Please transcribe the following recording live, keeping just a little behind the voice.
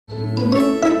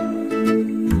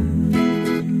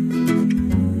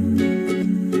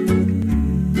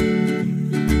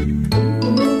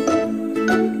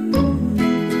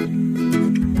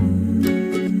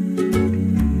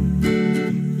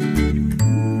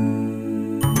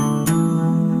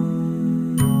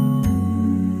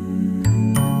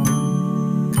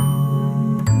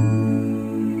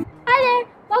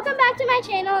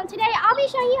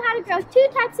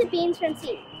types of beans from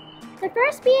seed. The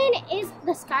first bean is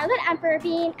the Scarlet Emperor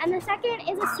bean, and the second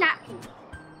is a snap pea.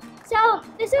 So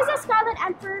this is a Scarlet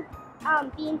Emperor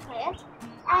bean plant,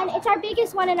 and it's our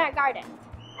biggest one in our garden.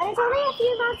 And it's only a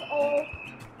few months old,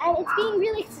 and it's being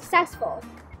really successful.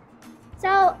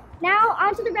 So now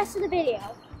on to the rest of the video.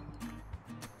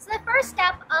 So the first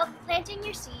step of planting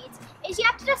your seeds is you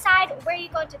have to decide where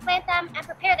you're going to plant them and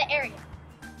prepare the area.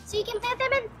 So you can plant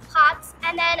them in pots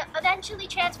and then eventually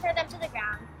transfer them to the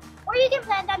ground, or you can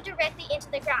plant them directly into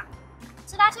the ground.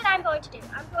 So that's what I'm going to do.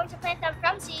 I'm going to plant them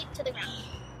from seed to the ground.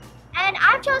 And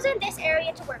I've chosen this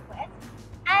area to work with.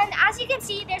 And as you can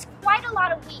see, there's quite a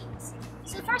lot of weeds.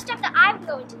 So the first step that I'm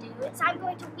going to do is I'm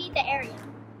going to weed the area,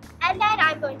 and then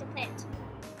I'm going to plant.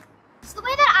 So the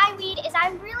way that I weed is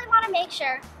I really want to make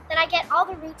sure that I get all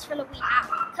the roots from the weed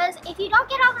out. Because if you don't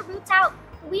get all the roots out,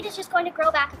 the weed is just going to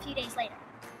grow back a few days later.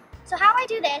 So how I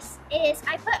do this is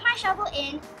I put my shovel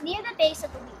in near the base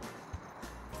of the weed.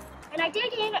 And I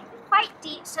dig in quite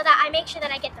deep so that I make sure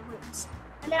that I get the roots.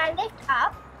 And then I lift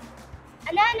up.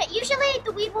 And then usually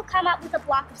the weed will come up with a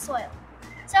block of soil.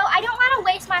 So I don't want to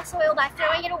waste my soil by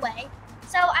throwing it away.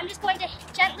 So I'm just going to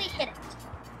gently hit it.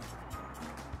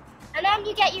 And then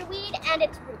you get your weed and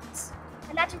its roots.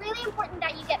 And that's really important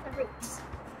that you get the roots.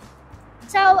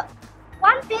 So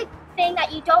one big thing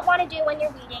that you don't want to do when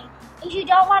you're weeding is you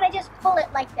don't want to just pull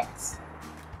it like this.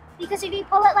 Because if you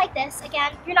pull it like this,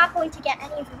 again, you're not going to get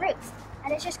any of the roots.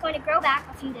 And it's just going to grow back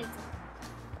a few days later.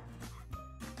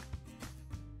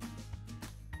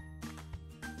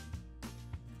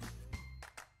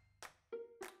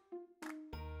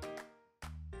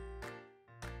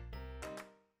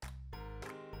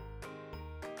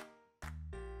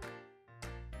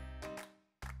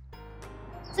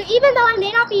 So even though I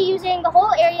may not be using the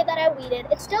whole area that I weeded,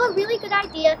 it's still a really good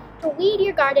idea to weed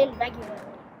your garden regularly.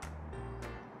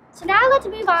 So now let's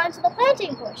move on to the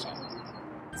planting portion.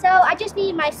 So I just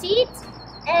need my seeds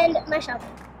and my shovel.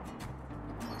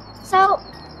 So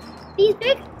these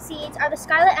big seeds are the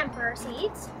Scarlet Emperor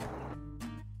seeds.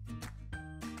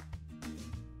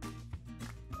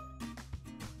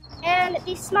 And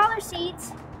these smaller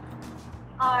seeds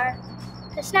are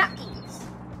the snap peas.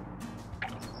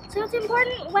 So it's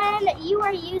important when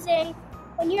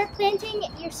you're planting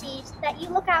your seeds that you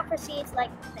look out for seeds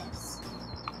like this.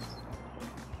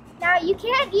 Now you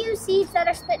can't use seeds that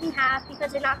are split in half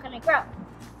because they're not going to grow.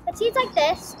 But seeds like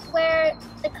this, where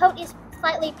the coat is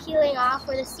slightly peeling off,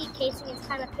 or the seed casing is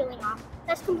kind of peeling off,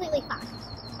 that's completely fine.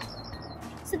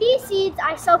 So these seeds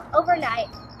I soaked overnight,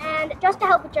 and just to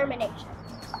help with germination.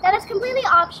 That is completely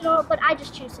optional, but I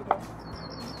just choose to do it.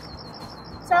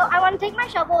 So I want to take my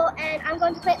shovel and I'm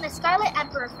going to plant my Scarlet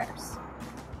Emperor first.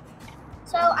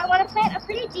 So I want to plant a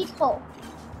pretty deep hole.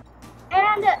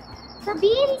 And for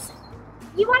beans,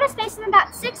 you want to space them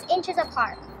about 6 inches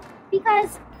apart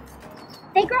because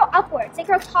they grow upwards, they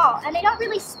grow tall, and they don't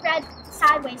really spread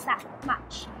sideways that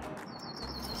much.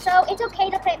 So it's okay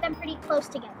to plant them pretty close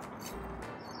together.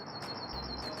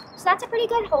 So that's a pretty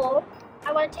good hole.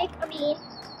 I want to take a bean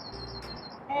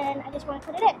and I just want to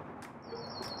put it in.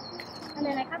 And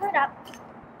then I cover it up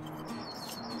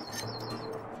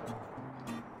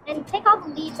and take all the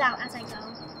leaves out as I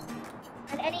go,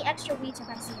 and any extra weeds if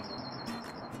I see any.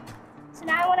 So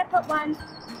now I want to put one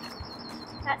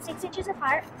that's 6 inches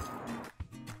apart.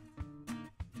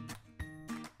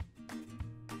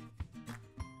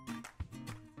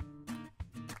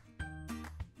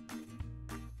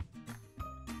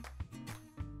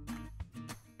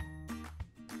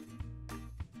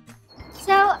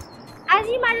 So as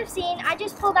you might have seen, I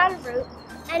just pulled out a root,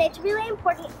 and it's really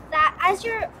important that as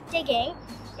you're digging,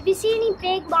 if you see any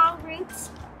big long roots,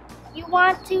 you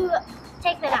want to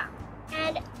take them out.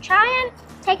 And try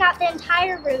and take out the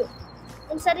entire root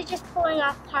instead of just pulling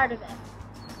off part of it.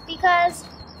 Because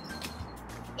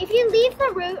if you leave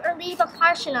the root or leave a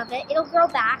portion of it, it'll grow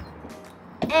back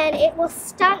and it will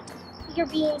stunt your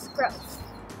beans' growth.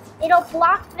 It'll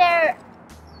block their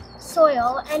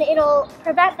soil and it'll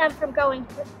prevent them from growing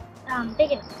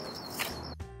big enough.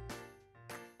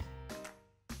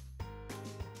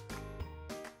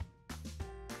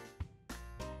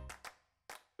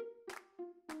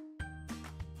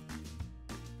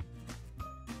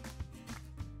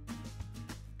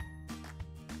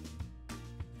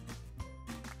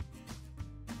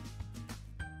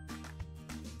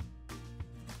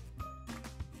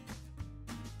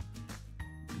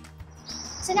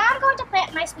 So now I'm going to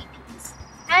plant my sweet peas.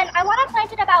 And I want to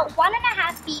plant it about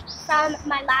 1.5 feet from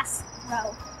my last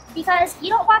row because you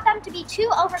don't want them to be too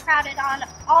overcrowded on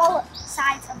all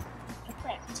sides of the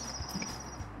plant.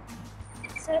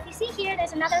 So if you see here,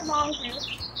 there's another long root.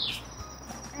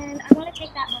 And I want to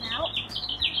take that one out.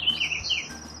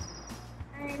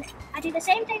 And I do the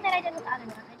same thing that I did with the other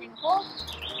one. I dig a hole,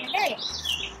 and there it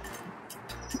is.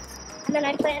 And then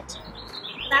I plant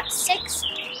about 6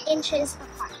 inches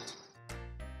apart.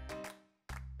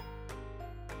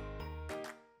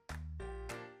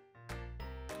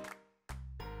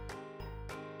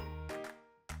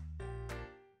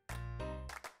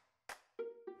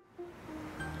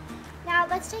 Now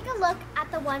let's take a look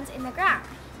at the ones in the ground.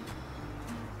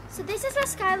 So this is a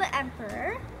Scarlet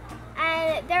Emperor,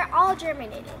 and they're all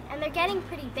germinating, and they're getting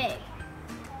pretty big.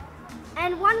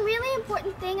 And one really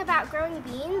important thing about growing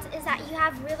beans is that you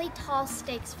have really tall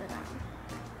stakes for them.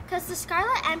 Because the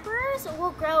Scarlet Emperors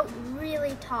will grow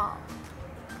really tall.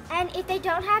 And if they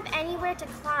don't have anywhere to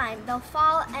climb, they'll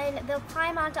fall and they'll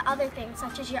climb onto other things,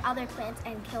 such as your other plants,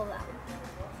 and kill them.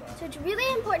 So it's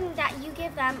really important that you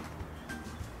give them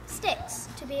sticks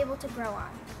to be able to grow on.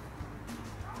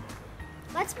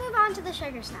 Let's move on to the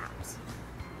sugar snaps.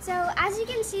 So as you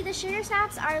can see, the sugar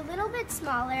snaps are a little bit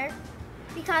smaller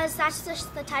because that's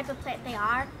just the type of plant they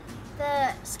are.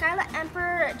 The Scarlet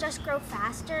Emperor just grow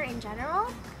faster in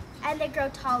general, and they grow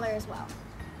taller as well.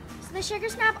 So the sugar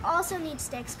snap also needs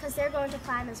sticks because they're going to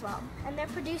climb as well, and they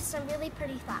produce some really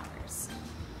pretty flowers.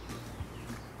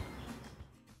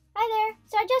 Hi there,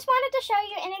 so I just wanted to show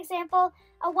you an example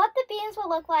of what the beans will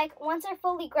look like once they're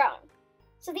fully grown.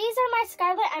 So these are my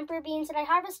Scarlet Emperor beans that I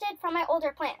harvested from my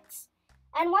older plants.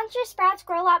 And once your sprouts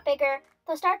grow a lot bigger,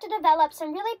 they'll start to develop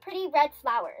some really pretty red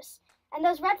flowers. And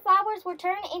those red flowers will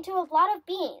turn into a lot of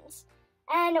beans.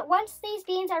 And once these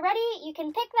beans are ready, you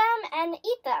can pick them and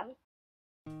eat them.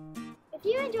 If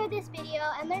you enjoyed this video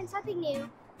and learned something new,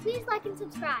 please like and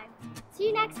subscribe. See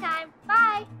you next time.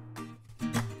 Bye!